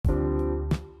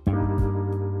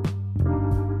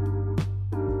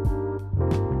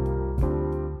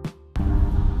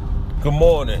Good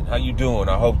morning. How you doing?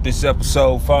 I hope this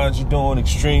episode finds you doing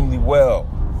extremely well.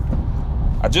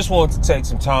 I just wanted to take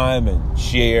some time and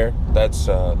share. That's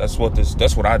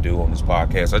what I do on this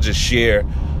podcast. I just share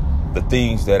the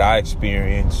things that I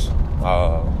experience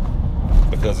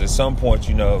because at some point,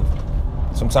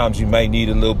 sometimes you may need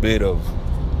a little bit of,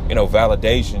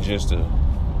 validation just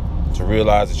to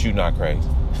realize that you're not crazy.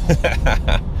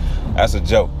 That's a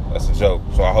joke.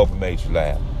 So I hope it made you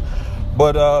laugh.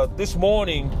 But this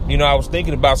morning, I was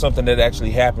thinking about something that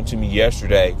actually happened to me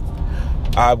yesterday.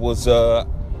 I was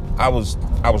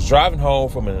driving home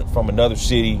from another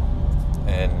city,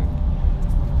 and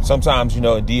sometimes, in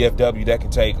DFW that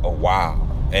can take a while.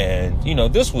 And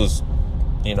this was,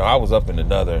 I was up in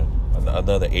another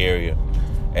area,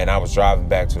 and I was driving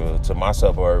back to my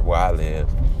suburb where I live,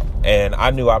 and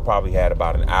I knew I probably had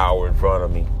about an hour in front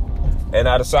of me, and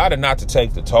I decided not to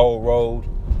take the toll road.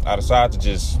 I decided to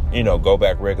just, go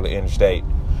back regular interstate,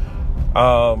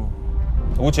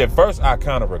 which at first I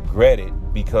kind of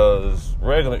regretted because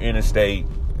regular interstate,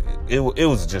 it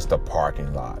was just a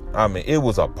parking lot. I mean, it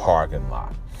was a parking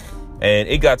lot. And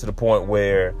it got to the point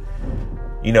where,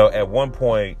 at one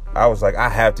point I was like, I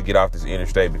have to get off this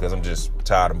interstate because I'm just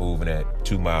tired of moving at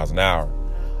 2 miles an hour.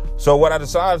 So what I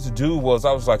decided to do was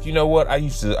I was like, you know what? I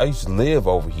used to live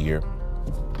over here.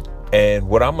 And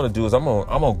what I'm going to do is I'm going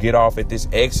to get off at this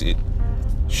exit,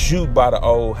 shoot by the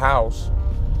old house,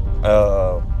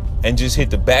 and just hit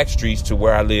the back streets to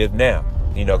where I live now,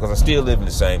 because I still live in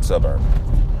the same suburb.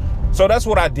 So that's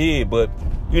what I did. But,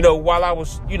 while I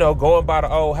was, going by the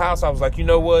old house, I was like, you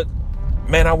know what,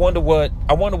 man, I wonder what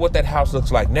that house looks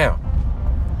like now.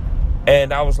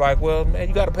 And I was like, well, man,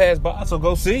 you got to pass by, so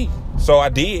go see. So I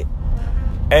did.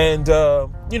 And,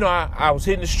 I was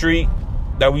hitting the street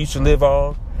that we used to live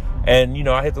on. And,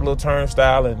 I hit the little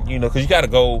turnstile and, because you got to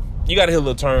hit a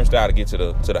little turnstile to get to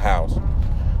the house.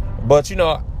 But,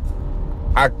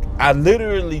 I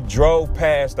literally drove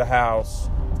past the house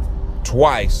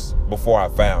twice before I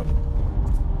found it.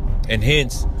 And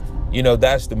hence,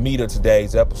 that's the meat of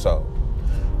today's episode.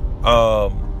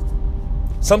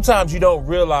 Sometimes you don't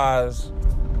realize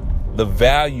the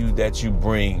value that you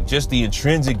bring, just the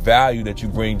intrinsic value that you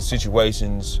bring to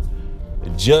situations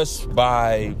just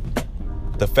by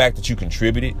the fact that you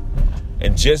contributed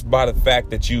and just by the fact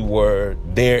that you were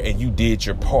there and you did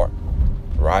your part,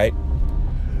 right?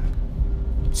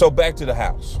 So back to the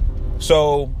house.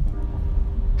 So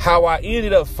how I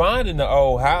ended up finding the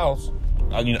old house,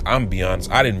 I'm be honest,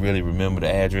 I didn't really remember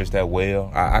the address that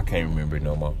well. I can't remember it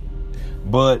no more.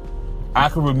 But I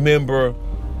can remember,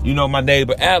 my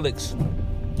neighbor Alex,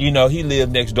 he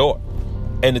lived next door.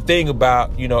 And the thing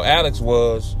about, Alex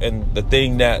was, and the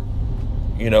thing that,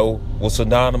 was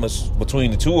synonymous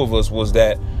between the two of us was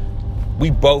that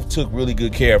we both took really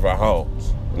good care of our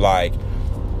homes. Like,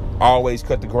 always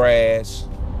cut the grass,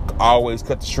 always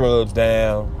cut the shrubs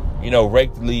down,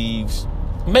 rake the leaves,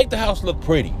 make the house look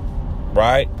pretty,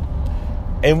 right?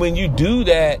 And when you do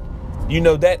that,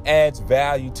 that adds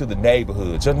value to the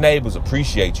neighborhood. Your neighbors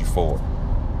appreciate you for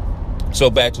it. So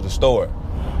back to the story.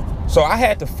 So I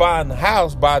had to find the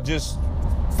house by just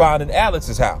finding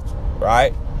Alex's house,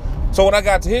 right? So when I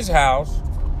got to his house,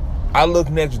 I looked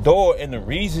next door, and the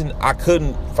reason I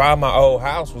couldn't find my old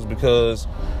house was because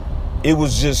it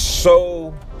was just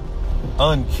so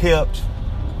unkept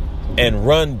and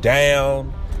run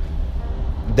down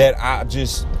that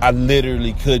I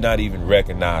literally could not even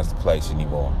recognize the place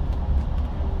anymore.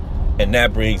 And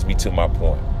that brings me to my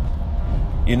point.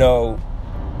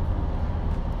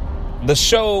 The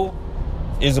show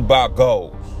is about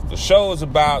goals. The show is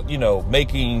about,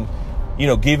 making,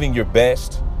 giving your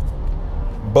best.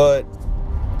 But,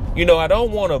 I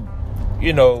don't want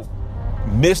to,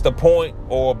 miss the point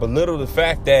or belittle the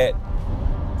fact that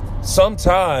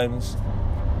sometimes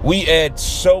we add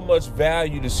so much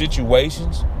value to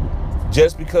situations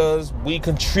just because we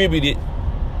contributed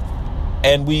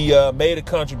and we made a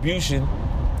contribution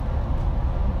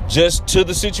just to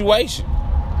the situation.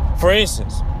 For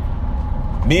instance,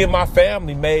 me and my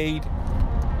family made,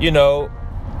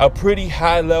 a pretty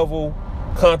high level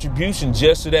contribution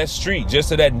just to that street, just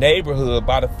to that neighborhood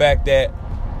by the fact that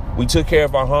we took care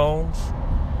of our homes.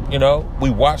 We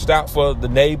watched out for the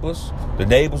neighbors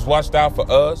watched out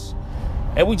for us,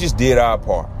 and we just did our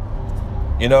part.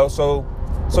 So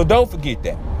don't forget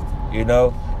that.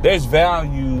 There's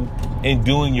value in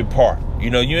doing your part.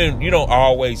 You don't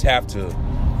always have to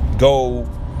go.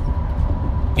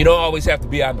 You don't always have to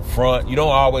be out in the front. You don't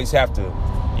always have to,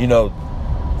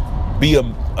 be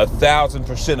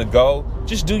 1,000% a go.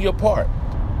 Just do your part.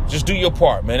 Just do your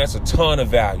part, man. That's a ton of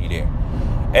value there.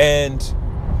 And,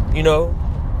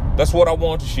 that's what I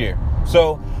want to share.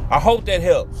 So I hope that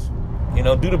helps. You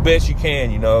know, do the best you can,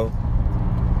 you know.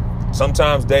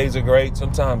 Sometimes days are great.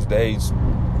 Sometimes days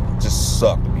just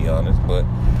suck, to be honest. But,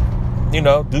 you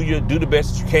know, do the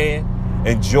best that you can.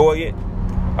 Enjoy it.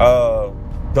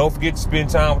 Don't forget to spend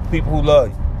time with the people who love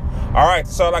you. All right,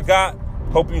 that's all I got.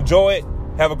 Hope you enjoy it.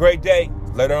 Have a great day.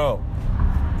 Later on.